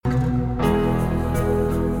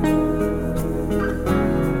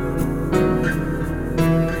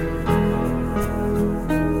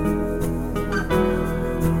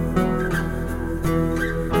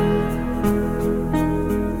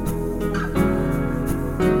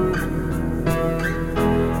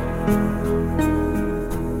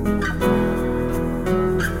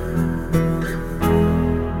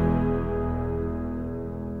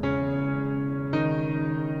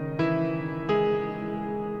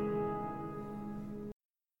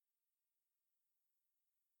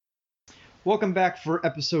Welcome back for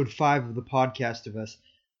episode 5 of the podcast of us.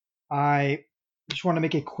 I just want to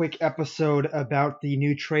make a quick episode about the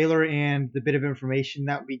new trailer and the bit of information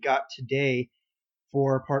that we got today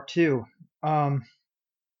for part 2.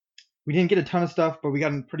 We didn't get a ton of stuff, but we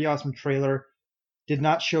got a pretty awesome trailer. Did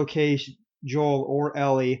not showcase Joel or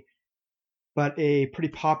Ellie, but a pretty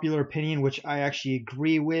popular opinion, which I actually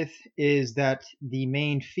agree with, is that the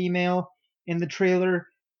main female in the trailer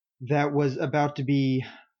that was about to be,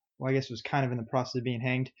 well, I guess was kind of in the process of being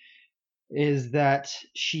hanged, is that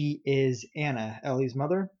she is Anna, Ellie's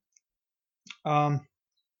mother. Um,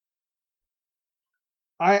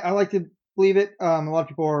 I like to believe it. A lot of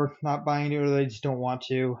people are not buying it or they just don't want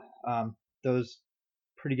to. Those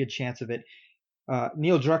pretty good chance of it.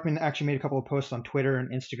 Neil Druckmann actually made a couple of posts on Twitter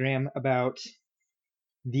and Instagram about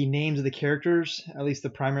the names of the characters, at least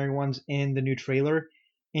the primary ones in the new trailer,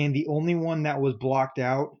 and the only one that was blocked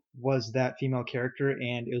out was that female character,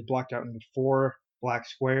 and it was blocked out into 4 black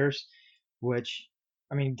squares, which,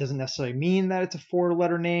 I mean, doesn't necessarily mean that it's a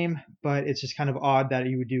 4-letter name, but it's just kind of odd that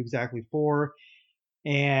you would do exactly 4,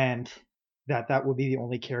 and that would be the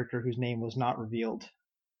only character whose name was not revealed.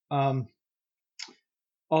 Um,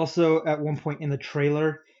 Also, at one point in the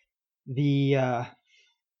trailer, the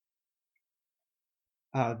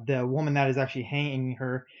the woman that is actually hanging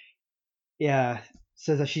her,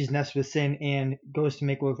 says that she's Nesbith Sin and goes to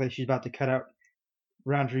make it look like she's about to cut out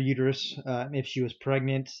around her uterus if she was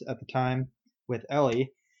pregnant at the time with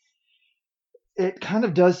Ellie. It kind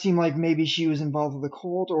of does seem like maybe she was involved with the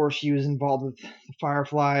cult, or she was involved with the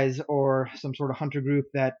Fireflies, or some sort of hunter group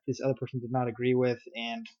that this other person did not agree with,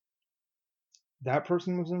 and that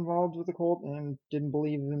person was involved with the cult and didn't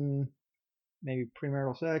believe in maybe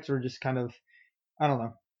premarital sex, or just kind of, I don't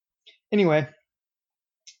know. Anyway,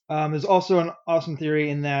 there's also an awesome theory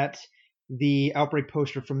in that the Outbreak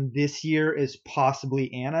poster from this year is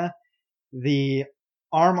possibly Anna. The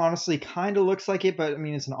arm honestly kind of looks like it, but I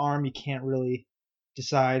mean, it's an arm, you can't really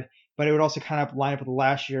decide. But it would also kind of line up with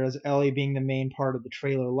last year, as Ellie being the main part of the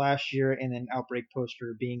trailer last year, and then Outbreak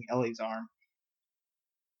poster being Ellie's arm.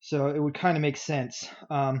 So it would kind of make sense.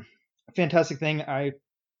 A fantastic thing,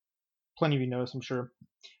 plenty of you noticed, I'm sure,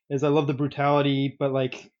 is I love the brutality, but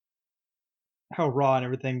like how raw and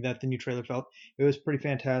everything that the new trailer felt. It was pretty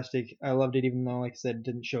fantastic. I loved it, even though, like I said, it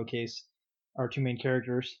didn't showcase our 2 main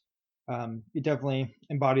characters. It definitely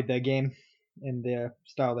embodied that game in the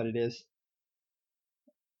style that it is.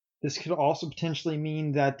 This could also potentially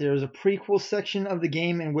mean that there's a prequel section of the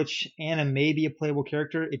game in which Anna may be a playable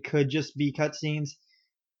character. It could just be cutscenes.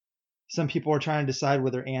 Some people are trying to decide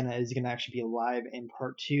whether Anna is going to actually be alive in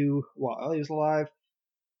part 2 while Ellie's alive.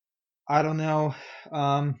 I don't know.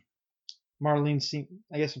 Marlene seemed,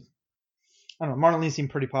 I guess, I don't know. Marlene seemed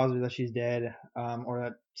pretty positive that she's dead, or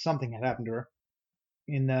that something had happened to her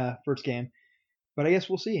in the first game. But I guess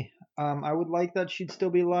we'll see. I would like that she'd still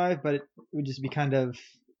be alive, but it would just be kind of,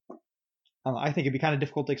 I don't know, I think it'd be kind of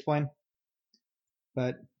difficult to explain.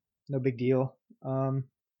 But no big deal.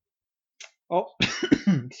 Oh,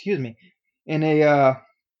 excuse me. In a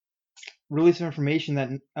release of information that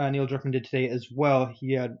Neil Druckmann did today as well,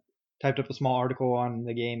 he had typed up a small article on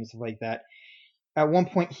the game and stuff like that. At one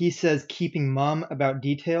point, he says keeping mum about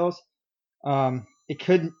details. It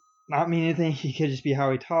could not mean anything. He could just be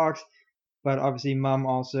how he talks, but obviously, mum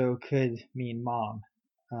also could mean mom,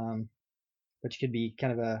 which could be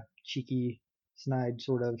kind of a cheeky, snide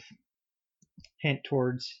sort of hint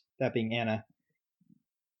towards that being Anna.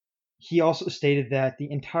 He also stated that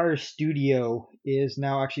the entire studio is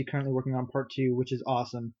now actually currently working on part 2, which is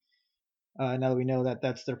awesome. Now that we know that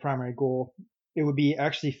that's their primary goal, it would be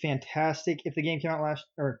actually fantastic if the game came out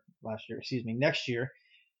next year.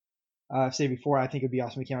 I've said before, I think it would be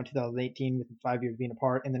awesome if it came out in 2018 with 5 years being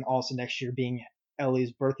apart, and then also next year being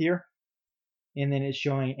Ellie's birth year, and then it's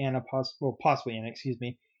showing Anna possibly Anna,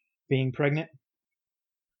 being pregnant.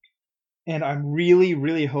 And I'm really,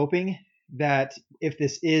 really hoping that if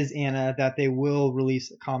this is Anna, that they will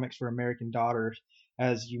release comics for American Daughters.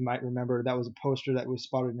 As you might remember, that was a poster that was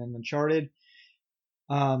spotted in Uncharted.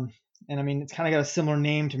 And I mean, it's kind of got a similar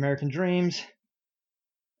name to American Dreams,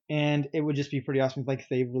 and it would just be pretty awesome if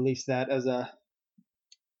they released that as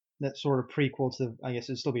that sort of prequel to. I guess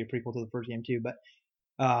it'd still be a prequel to the first game too, but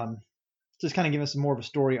just kind of give us more of a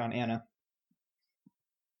story on Anna.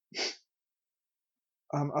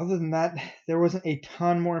 Other than that, there wasn't a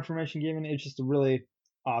ton more information given. It's just a really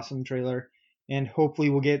awesome trailer, and hopefully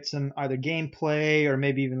we'll get some either gameplay or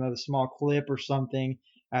maybe even a small clip or something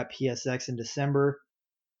at PSX in December.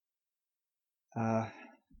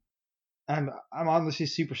 I'm honestly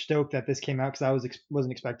super stoked that this came out because I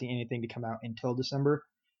wasn't expecting anything to come out until December.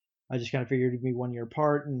 I just kind of figured it'd be 1 year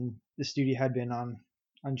apart, and the studio had been on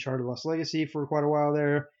Uncharted Lost Legacy for quite a while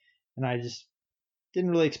there, and I just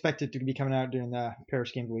didn't really expect it to be coming out during the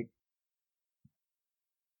Paris Games Week.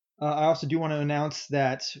 I also do want to announce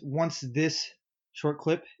that once this short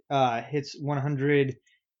clip hits 100,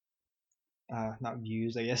 not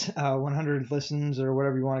views, I guess, 100 listens or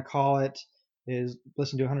whatever you want to call it, is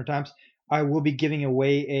listened to 100 times, I will be giving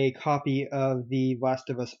away a copy of the Last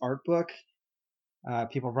of Us art book.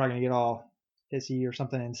 People are probably going to get all pissy or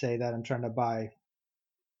something and say that I'm trying to buy,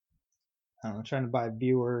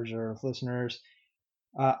 viewers or listeners.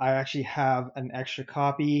 I actually have an extra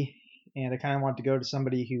copy, and I kind of want to go to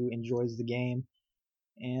somebody who enjoys the game.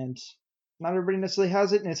 And not everybody necessarily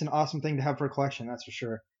has it, and it's an awesome thing to have for a collection, that's for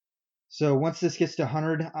sure. So once this gets to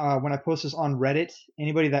 100, when I post this on Reddit,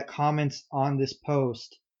 anybody that comments on this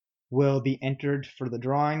post will be entered for the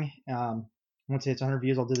drawing. Once it hits 100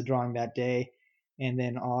 views, I'll do the drawing that day, and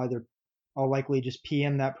then I'll likely just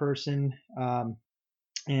PM that person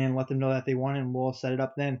and let them know that they won, and we'll set it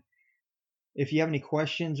up then. If you have any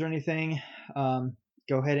questions or anything,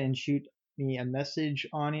 go ahead and shoot me a message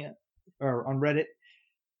on it or on Reddit,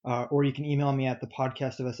 or you can email me at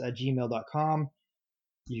thepodcastofus@gmail.com.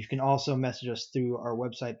 You can also message us through our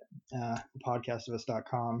website,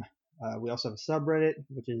 thepodcastofus.com. We also have a subreddit,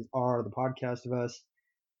 which is the Podcast of Us.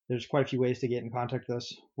 There's quite a few ways to get in contact with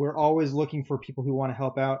us. We're always looking for people who want to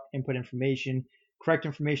help out, input information, correct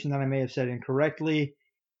information that I may have said incorrectly,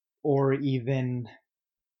 or even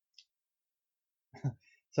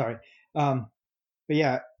sorry. But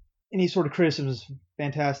yeah, any sort of criticism is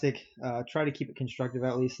fantastic. Try to keep it constructive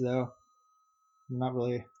at least, though. I'm not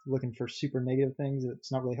really looking for super negative things.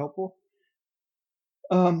 It's not really helpful.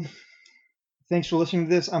 Thanks for listening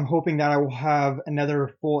to this. I'm hoping that I will have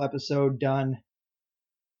another full episode done.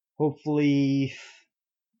 Hopefully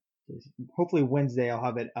Wednesday I'll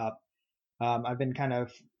have it up. I've been kind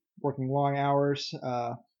of working long hours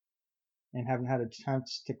and haven't had a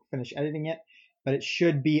chance to finish editing it, but it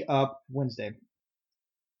should be up Wednesday.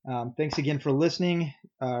 Thanks again for listening.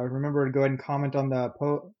 Remember to go ahead and comment on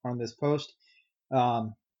this post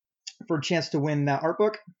for a chance to win that art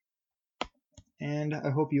book. And I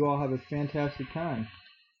hope you all have a fantastic time.